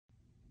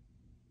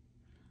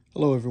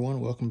Hello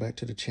everyone, welcome back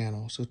to the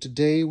channel. So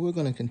today we're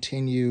going to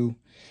continue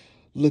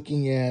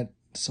looking at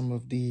some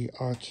of the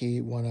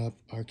Arcade1up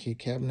arcade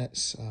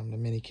cabinets, the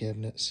mini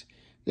cabinets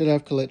that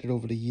I've collected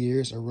over the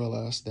years. I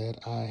realized that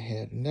I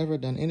had never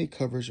done any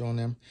coverage on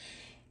them,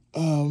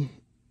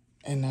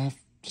 and I've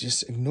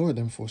just ignored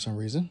them for some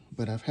reason,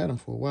 but I've had them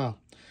for a while.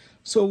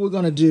 So what we're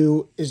going to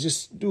do is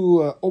just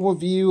do an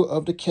overview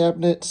of the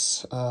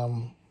cabinets,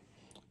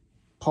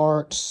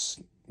 parts,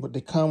 what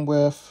they come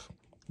with,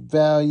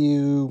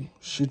 value,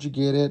 should you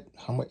get it,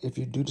 how much, if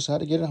you do decide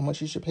to get it, how much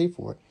you should pay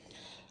for it.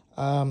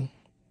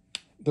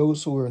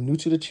 Those who are new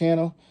to the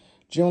channel,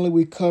 generally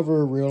we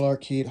cover real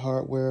arcade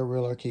hardware,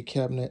 real arcade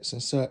cabinets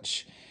and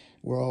such.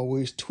 We're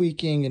always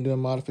tweaking and doing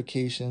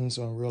modifications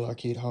on real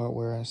arcade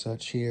hardware and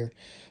such here.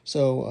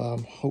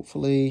 So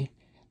hopefully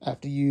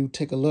after you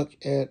take a look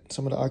at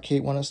some of the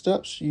Arcade1up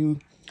stuff,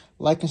 you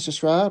like and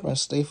subscribe and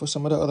stay for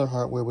some of the other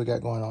hardware we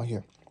got going on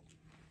here.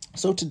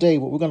 So today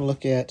what we're going to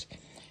look at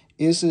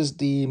is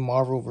the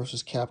Marvel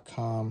vs.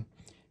 Capcom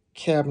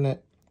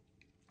cabinet.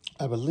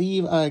 I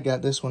believe I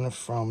got this one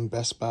from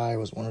Best Buy. It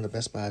was one of the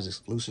Best Buy's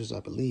exclusives, I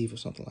believe, or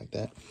something like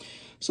that.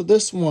 So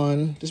this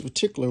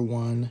particular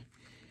one,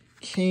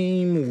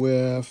 came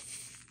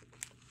with,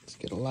 let's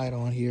get a light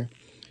on here.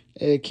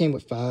 It came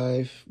with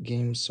 5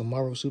 games. So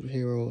Marvel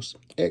Superheroes,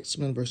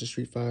 X-Men vs.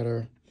 Street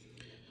Fighter,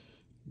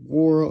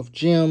 War of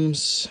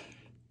Gems,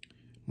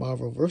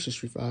 Marvel vs.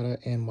 Street Fighter,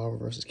 and Marvel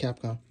vs.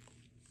 Capcom.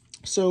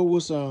 So it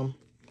was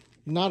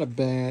not a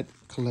bad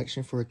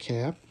collection for a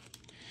cab.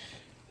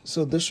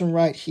 So this one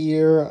right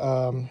here,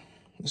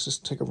 let's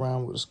just take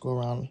around, we'll just go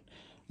around.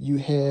 You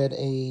had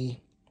a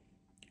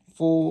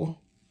full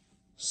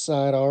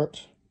side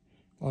art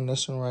on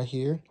this one right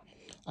here.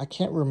 I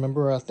can't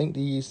remember, I think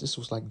this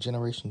was like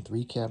Generation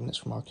 3 cabinets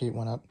from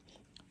Arcade1up.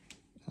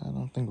 I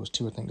don't think it was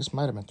 2, I think this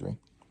might have been 3.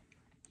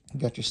 You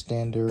got your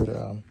standard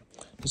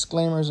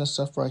disclaimers and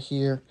stuff right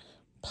here.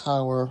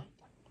 Power.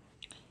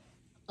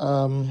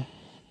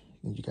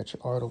 You got your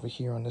art over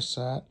here on this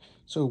side.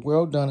 So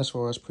well done as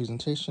far as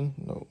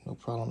presentation. No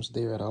problems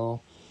there at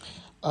all.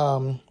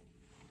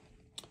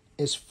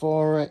 As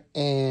far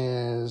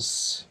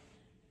as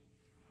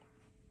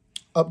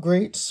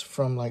upgrades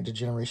from like the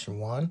Generation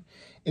 1,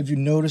 if you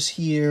notice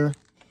here,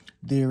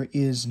 there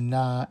is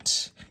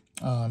not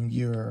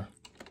your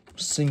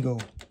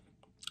single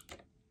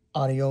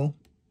audio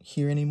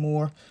here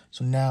anymore.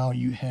 So now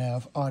you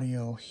have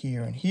audio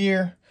here and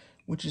here,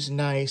 which is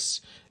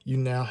nice. You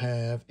now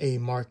have a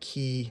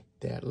marquee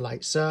that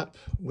lights up,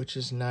 which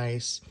is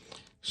nice.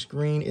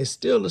 Screen is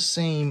still the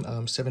same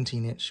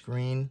 17-inch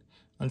screen,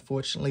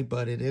 unfortunately,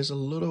 but it is a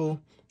little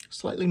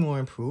slightly more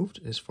improved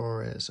as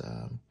far as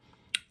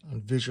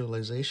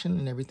visualization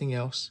and everything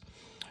else.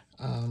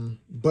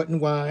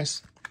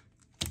 Button-wise,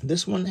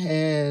 this one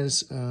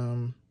has,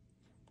 I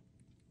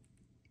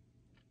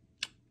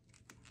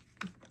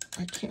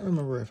can't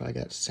remember if I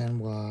got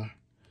Sanwa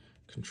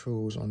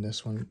controls on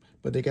this one,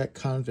 but they got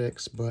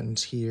convex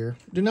buttons here.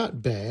 They're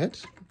not bad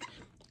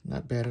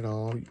at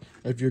all.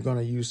 If you're going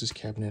to use this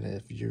cabinet,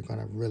 if you're going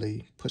to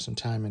really put some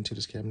time into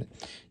this cabinet,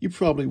 you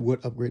probably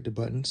would upgrade the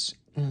buttons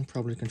and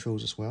probably the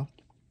controls as well.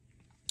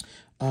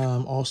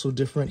 Also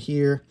different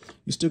here,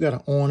 you still got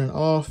an on and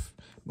off,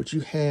 but you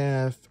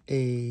have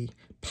a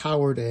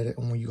power that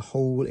when you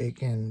hold, it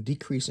can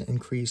decrease and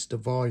increase the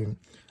volume,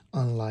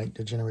 unlike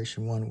the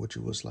Generation 1, which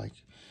was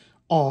like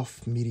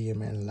off,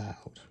 medium, and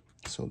loud.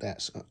 So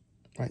that's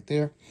right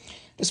there.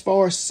 As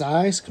far as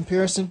size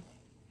comparison,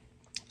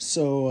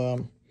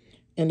 so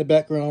in the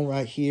background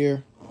right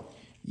here,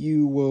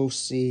 you will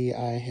see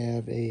I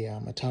have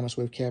a Thomas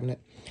Wave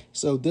cabinet.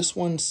 So this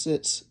one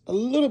sits a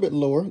little bit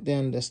lower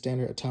than the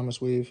standard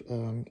Thomas Wave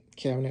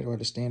cabinet or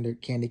the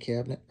standard candy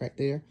cabinet right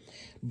there.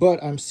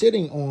 But I'm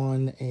sitting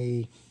on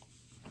a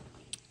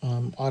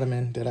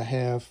ottoman that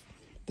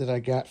I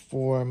got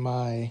for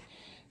my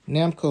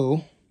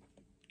Namco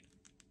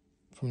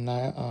from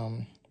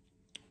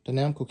the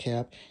Namco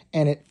cab,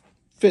 and it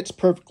fits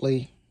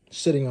perfectly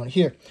sitting on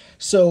here.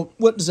 So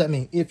what does that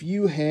mean? If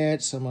you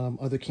had some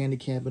other candy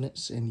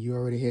cabinets and you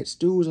already had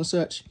stools and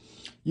such,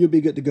 you'll be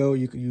good to go.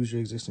 You could use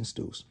your existing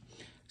stools.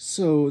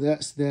 So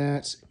that's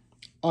that.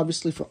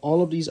 Obviously, for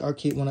all of these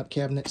Arcade1up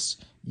cabinets,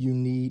 you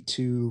need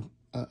to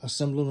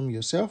assemble them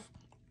yourself.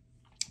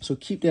 So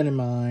keep that in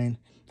mind.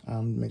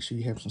 Make sure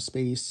you have some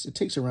space. It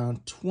takes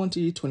around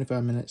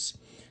 20-25 minutes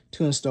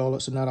to install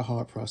it, so not a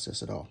hard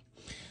process at all.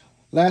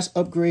 Last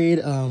upgrade,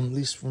 at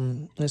least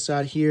from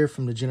inside here,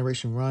 from the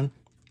Generation 1,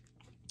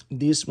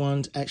 these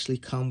ones actually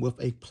come with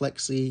a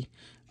plexi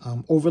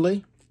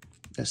overlay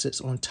that sits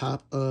on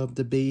top of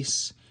the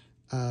base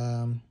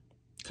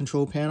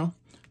control panel.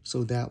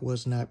 So that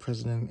was not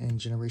present in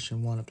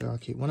Generation 1 of the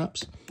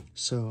Arcade1ups.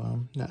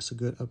 So that's a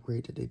good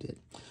upgrade that they did.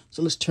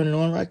 So let's turn it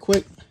on right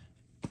quick.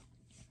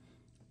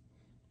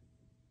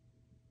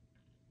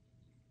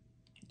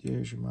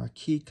 There's your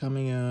marquee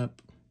coming up.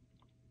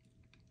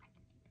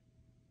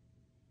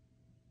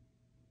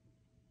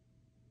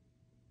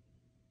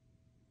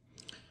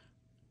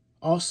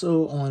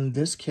 Also on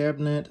this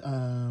cabinet,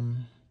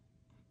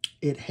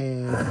 It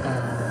had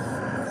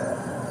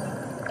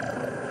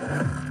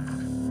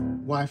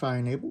Wi-Fi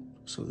enabled.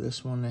 So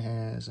this one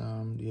has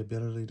the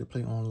ability to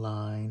play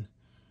online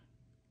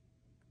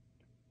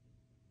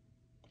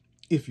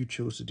if you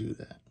chose to do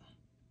that.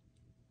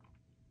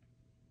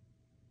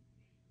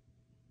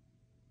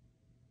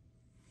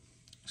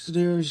 So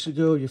there you should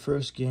go. Your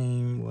first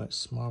game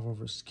was Marvel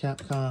vs.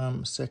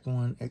 Capcom. Second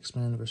one,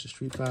 X-Men vs.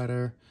 Street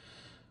Fighter.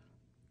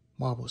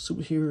 Marvel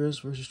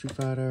Superheroes vs. Street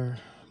Fighter.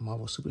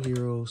 Marvel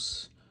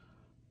Superheroes.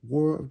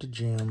 War of the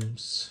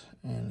Gems.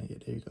 And yeah,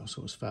 there you go.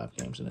 So it's 5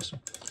 games in this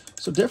one.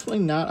 So definitely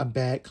not a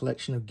bad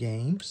collection of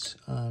games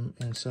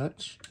and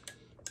such.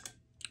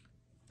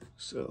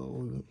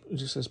 So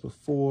just as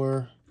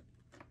before,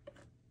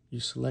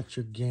 you select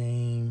your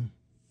game,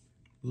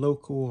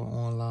 local or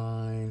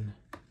online.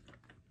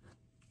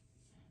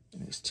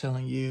 And it's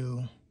telling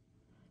you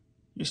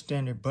your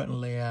standard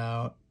button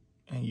layout,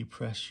 and you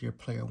press your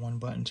player 1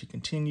 button to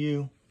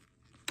continue.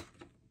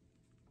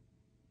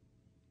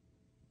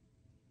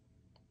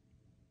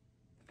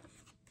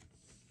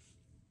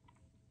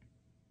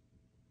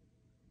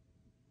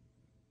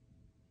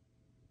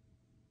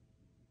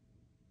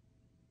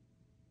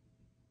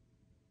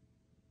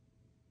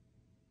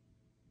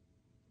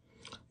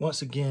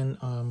 Once again,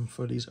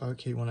 for these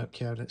Arcade1up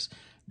cabinets,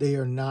 they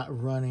are not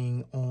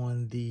running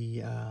on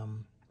the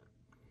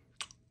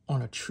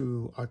on a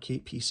true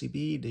arcade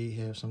PCB. They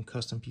have some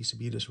custom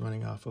PCB that's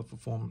running off of a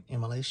form of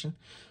emulation.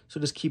 So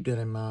just keep that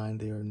in mind.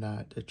 They are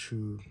not the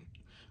true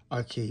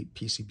arcade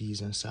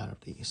PCBs inside of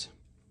these.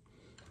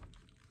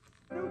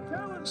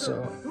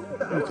 So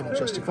we can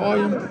adjust the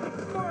volume.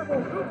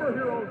 Marvel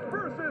Superheroes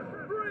versus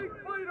Street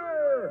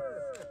Fighter.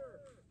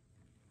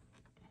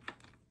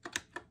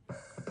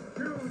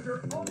 Choose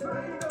your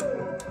ultimate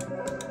hero.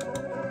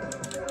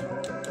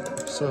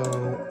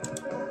 So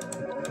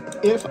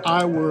if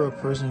I were a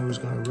person who was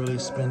going to really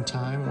spend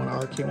time on an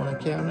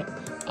Arcade1up cabinet,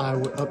 I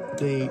would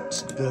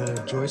update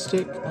the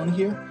joystick on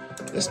here.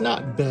 It's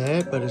not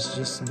bad, but it's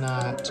just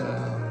not.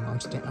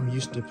 I'm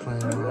used to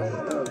playing on,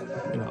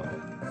 you know,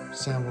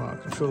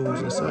 sandwalk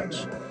controls and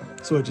such,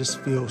 so it just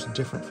feels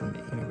different for me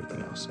and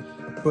everything else.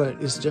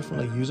 But it's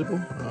definitely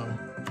usable.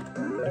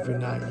 If you're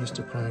not used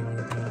to playing on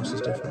anything else,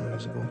 it's definitely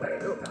usable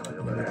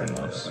and everything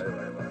else.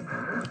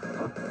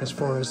 As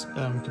far as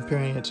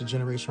comparing it to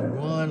Generation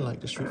 1, like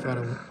the Street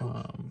Fighter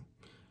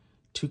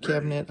 2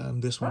 cabinet,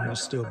 this one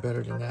is still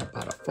better than that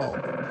by default.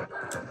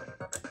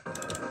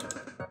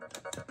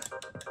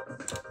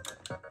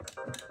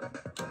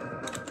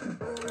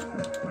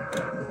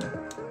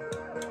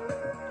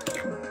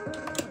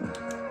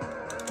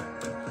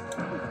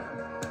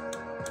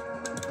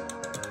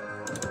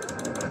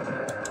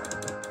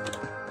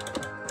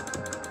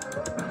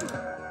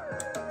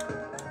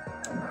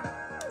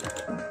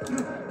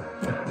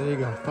 There you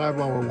go,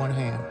 fireball with one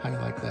hand. How you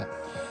like that?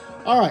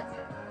 All right,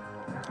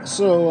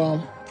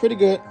 so pretty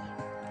good.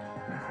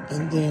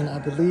 And then I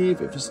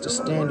believe if it's the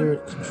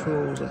standard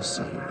controls, let's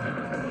see.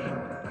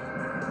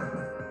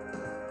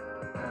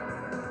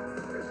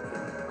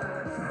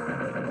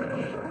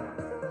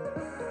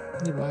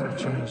 You might have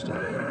changed it.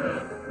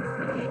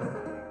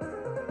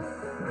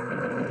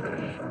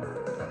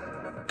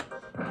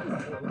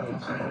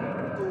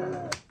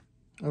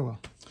 Oh well.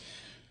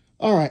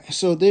 All right,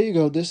 so there you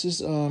go. This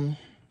is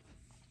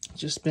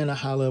just been a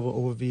high-level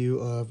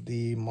overview of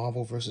the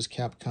Marvel vs.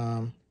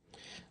 Capcom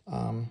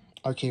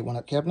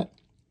Arcade1up cabinet.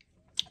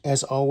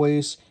 As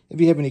always,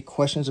 if you have any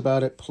questions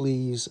about it,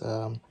 please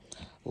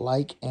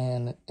like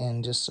and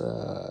just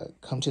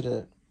come to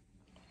the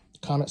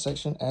comment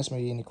section. Ask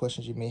me any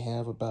questions you may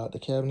have about the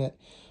cabinet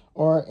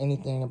or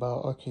anything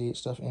about arcade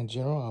stuff in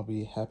general. I'll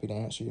be happy to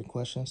answer your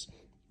questions.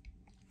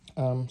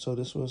 So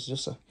this was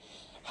just a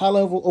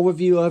high-level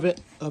overview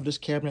of this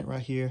cabinet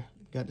right here.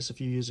 Got this a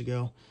few years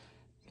ago.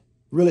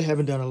 Really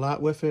haven't done a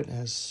lot with it.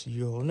 As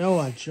you all know,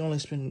 I generally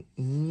spend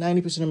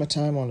 90% of my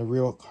time on the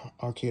real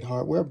arcade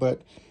hardware.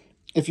 But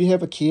if you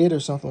have a kid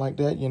or something like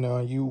that, you know,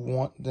 you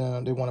want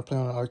them, they want to play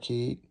on an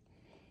arcade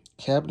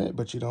cabinet,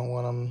 but you don't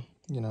want them,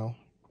 you know,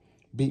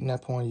 beating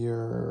up on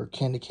your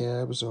candy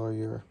cabs or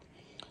your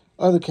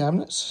other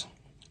cabinets,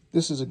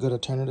 this is a good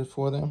alternative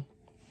for them.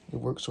 It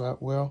works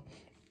out well.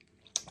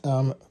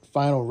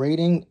 Final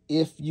rating,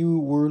 if you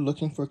were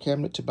looking for a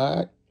cabinet to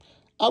buy,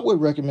 I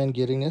would recommend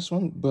getting this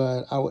one,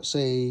 but I would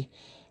say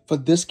for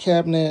this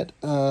cabinet,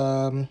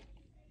 I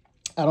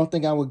don't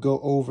think I would go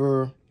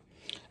over,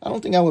 I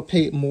don't think I would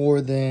pay more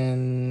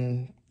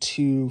than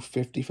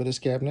 $250 for this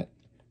cabinet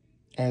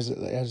as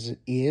it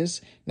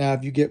is. Now,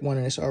 if you get one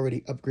and it's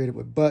already upgraded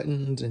with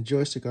buttons and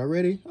joystick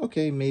already,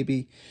 okay,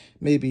 maybe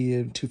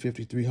 $250,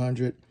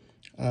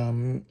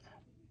 $300.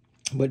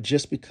 But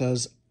just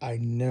because I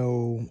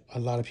know a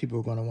lot of people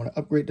are going to want to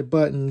upgrade the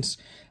buttons,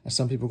 and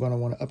some people are going to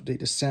want to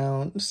update the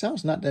sound. The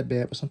sound's not that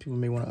bad, but some people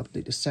may want to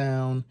update the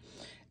sound.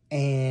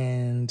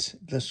 And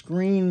the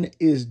screen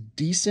is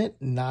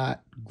decent,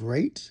 not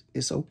great.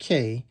 It's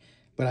okay,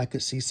 but I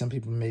could see some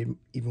people may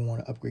even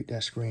want to upgrade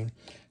that screen.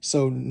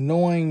 So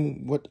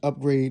knowing what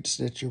upgrades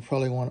that you're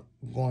probably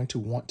going to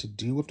want to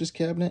do with this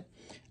cabinet,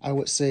 I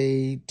would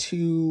say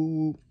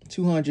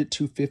 200,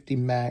 250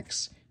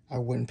 max. I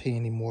wouldn't pay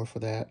any more for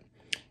that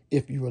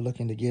if you were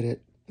looking to get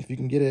it. If you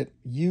can get it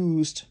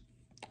used,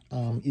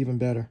 even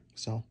better.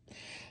 So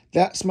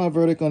that's my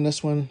verdict on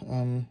this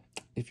one.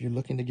 If you're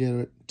looking to get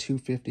it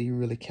 250, you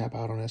really cap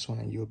out on this one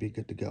and you'll be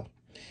good to go.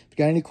 If you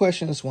got any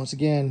questions, once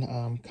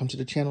again, come to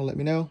the channel, let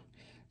me know.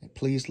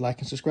 Please like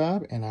and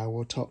subscribe, and I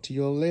will talk to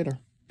you all later.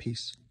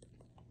 Peace.